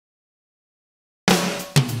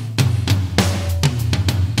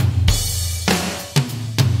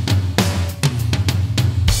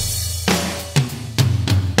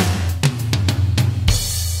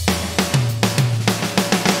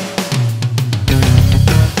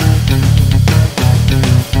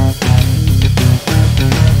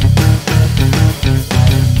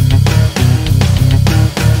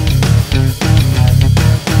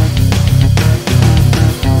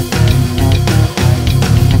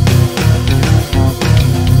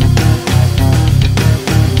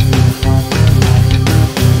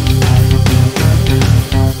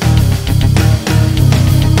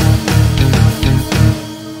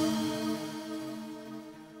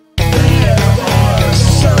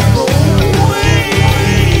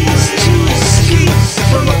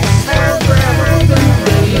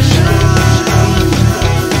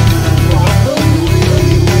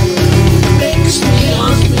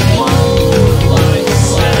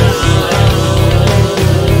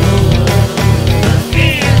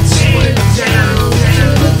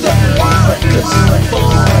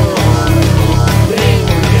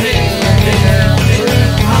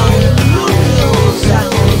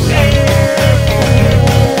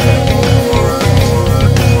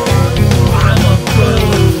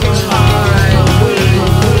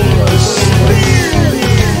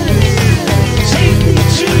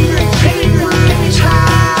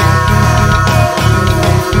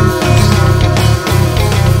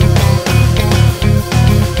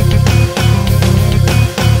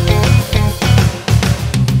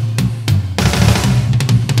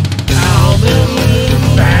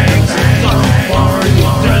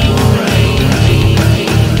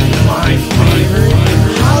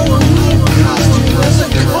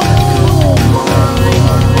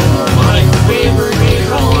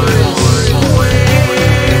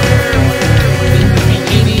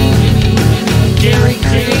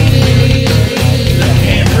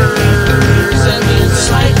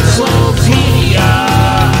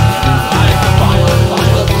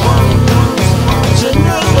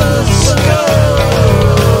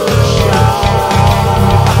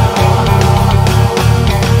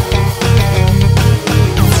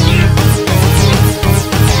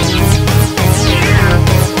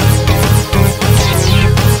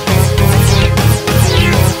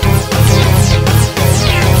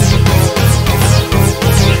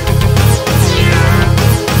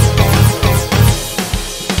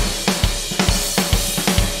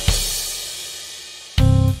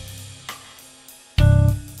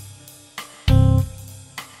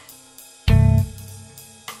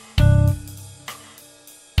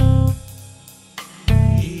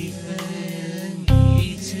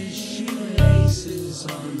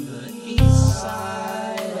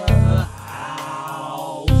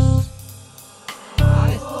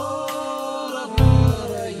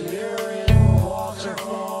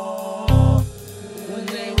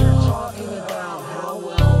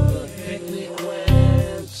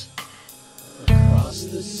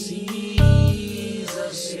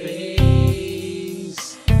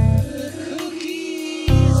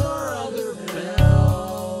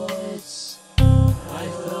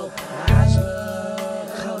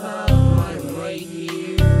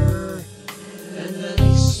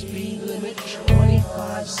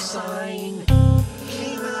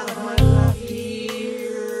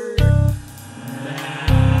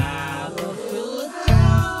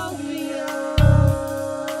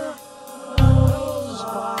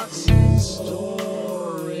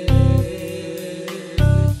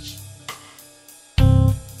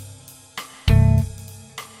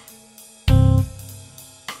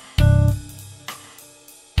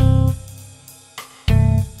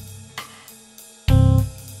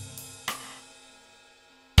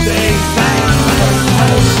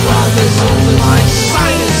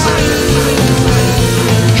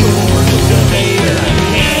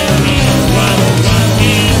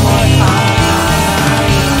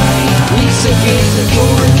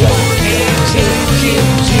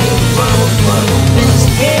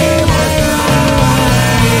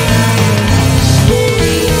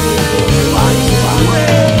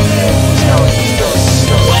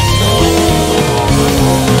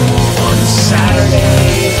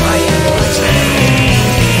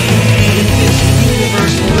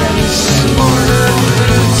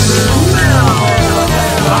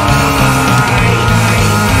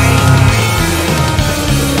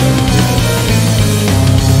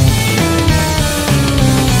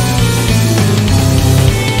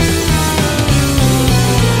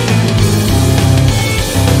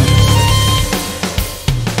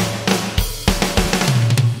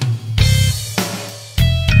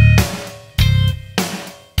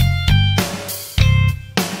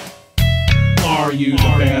Are you the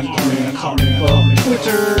bathroom comic book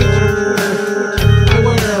Twitter? I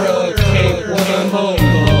wear a cape when I'm home.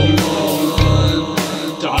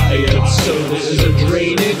 Diet soda is a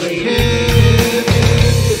drainage pit.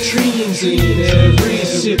 Latrines in every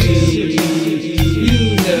city.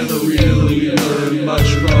 You never really learn much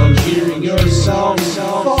from hearing yourself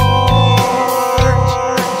fart.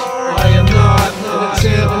 I am not an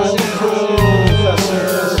example professor.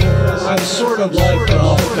 I'm sort of like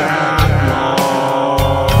a fat mom.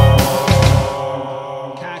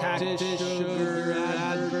 Cactus sugar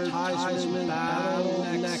advertisement battle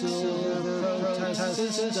protest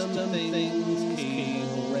system things,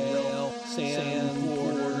 cable rail, sand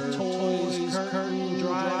porter, toys, curtain,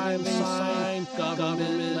 driving sign,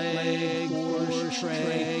 government leg, Porsche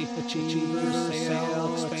tray, achiever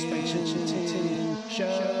sale, expansion tin,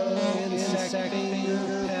 show, insect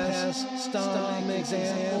finger, pest, stomach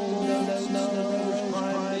example, nose,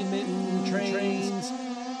 prime mitten, trains,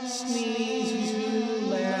 sneeze,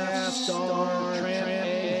 laugh, star, tramp,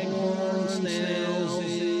 egghorn, snails,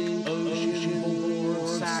 ocean board,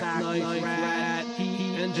 sack, knife, rat,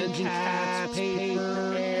 heat, engine, cats,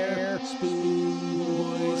 paper, air, spoon,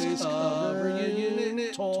 voice, cover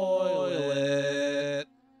unit, toilet.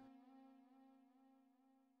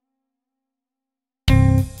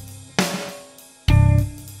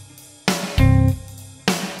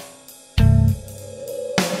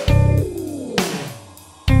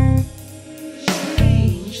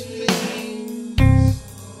 Strange things,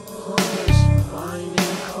 plumbers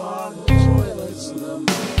finding clogged toilets,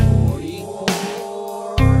 number 44.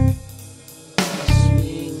 A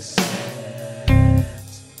swing set.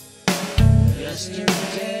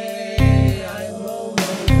 Yesterday